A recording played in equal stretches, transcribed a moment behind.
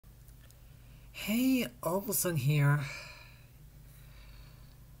Hey, Olson here.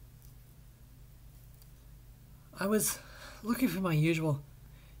 I was looking for my usual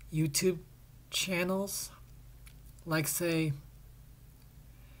YouTube channels, like say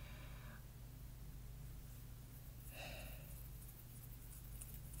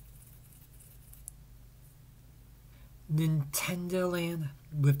Nin10doland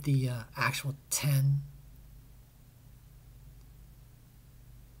with the actual 10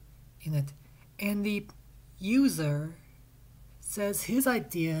 in it, and the user says his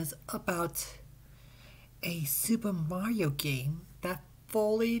ideas about a Super Mario game that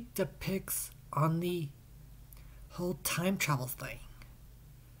fully depicts on the whole time travel thing.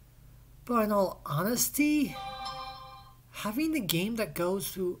 But in all honesty, having the game that goes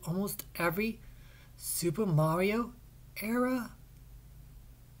through almost every Super Mario era,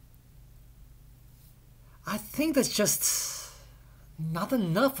 I think that's just not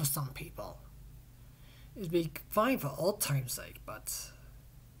enough for some people. It'd be fine for old time's sake, but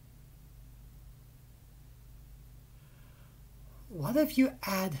what if you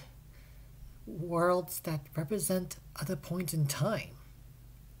add worlds that represent other points in time?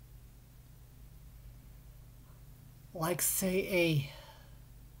 Like, say,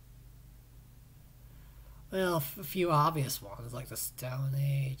 a few obvious ones, like the Stone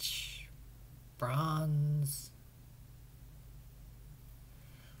Age, Bronze,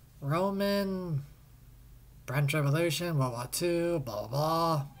 Roman, French Revolution, World War II, blah blah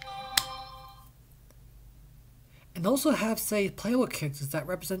blah. And also have, say, playable characters that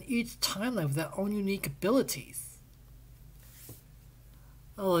represent each timeline with their own unique abilities.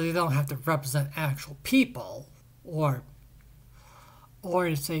 Although they don't have to represent actual people, or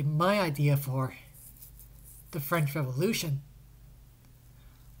say my idea for the French Revolution,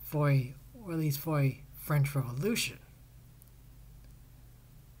 or at least for a French Revolution.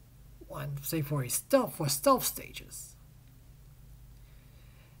 One, say for stealth stages.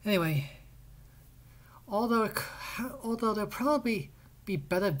 Anyway, although there'll probably be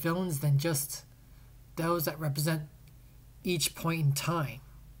better villains than just those that represent each point in time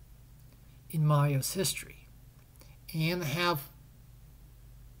in Mario's history, and have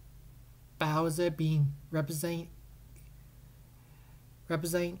Bowser being represent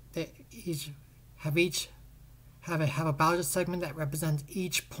that have a Bowser segment that represents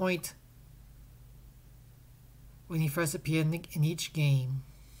each point when he first appeared in each game.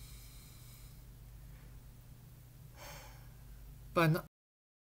 But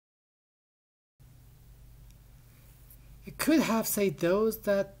it could have, say, those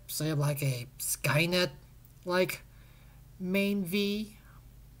that say like a Skynet like main V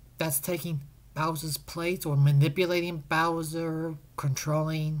that's taking Bowser's place or manipulating Bowser,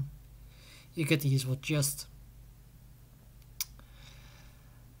 controlling. You get the usual gist.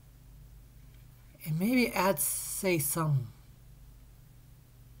 And maybe add, say, some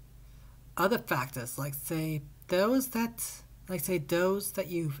other factors, like say those that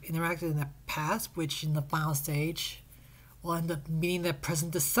you've interacted in the past, which in the final stage will end up meeting their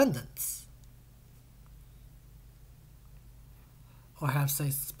present descendants. Or have,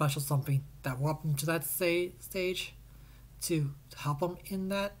 say, special something that warp them to that stage to help them in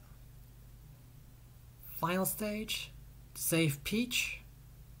that final stage to save Peach.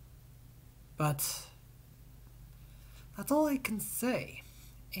 But that's all I can say.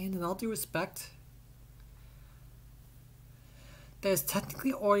 And in all due respect, there's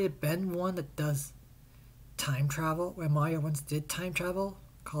technically already been one that does time travel, where Mario once did time travel,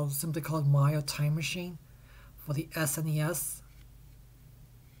 simply called Mario Time Machine for the SNES.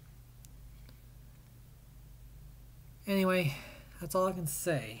 Anyway, that's all I can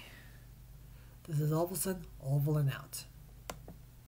say. This is Olson, Oval and out.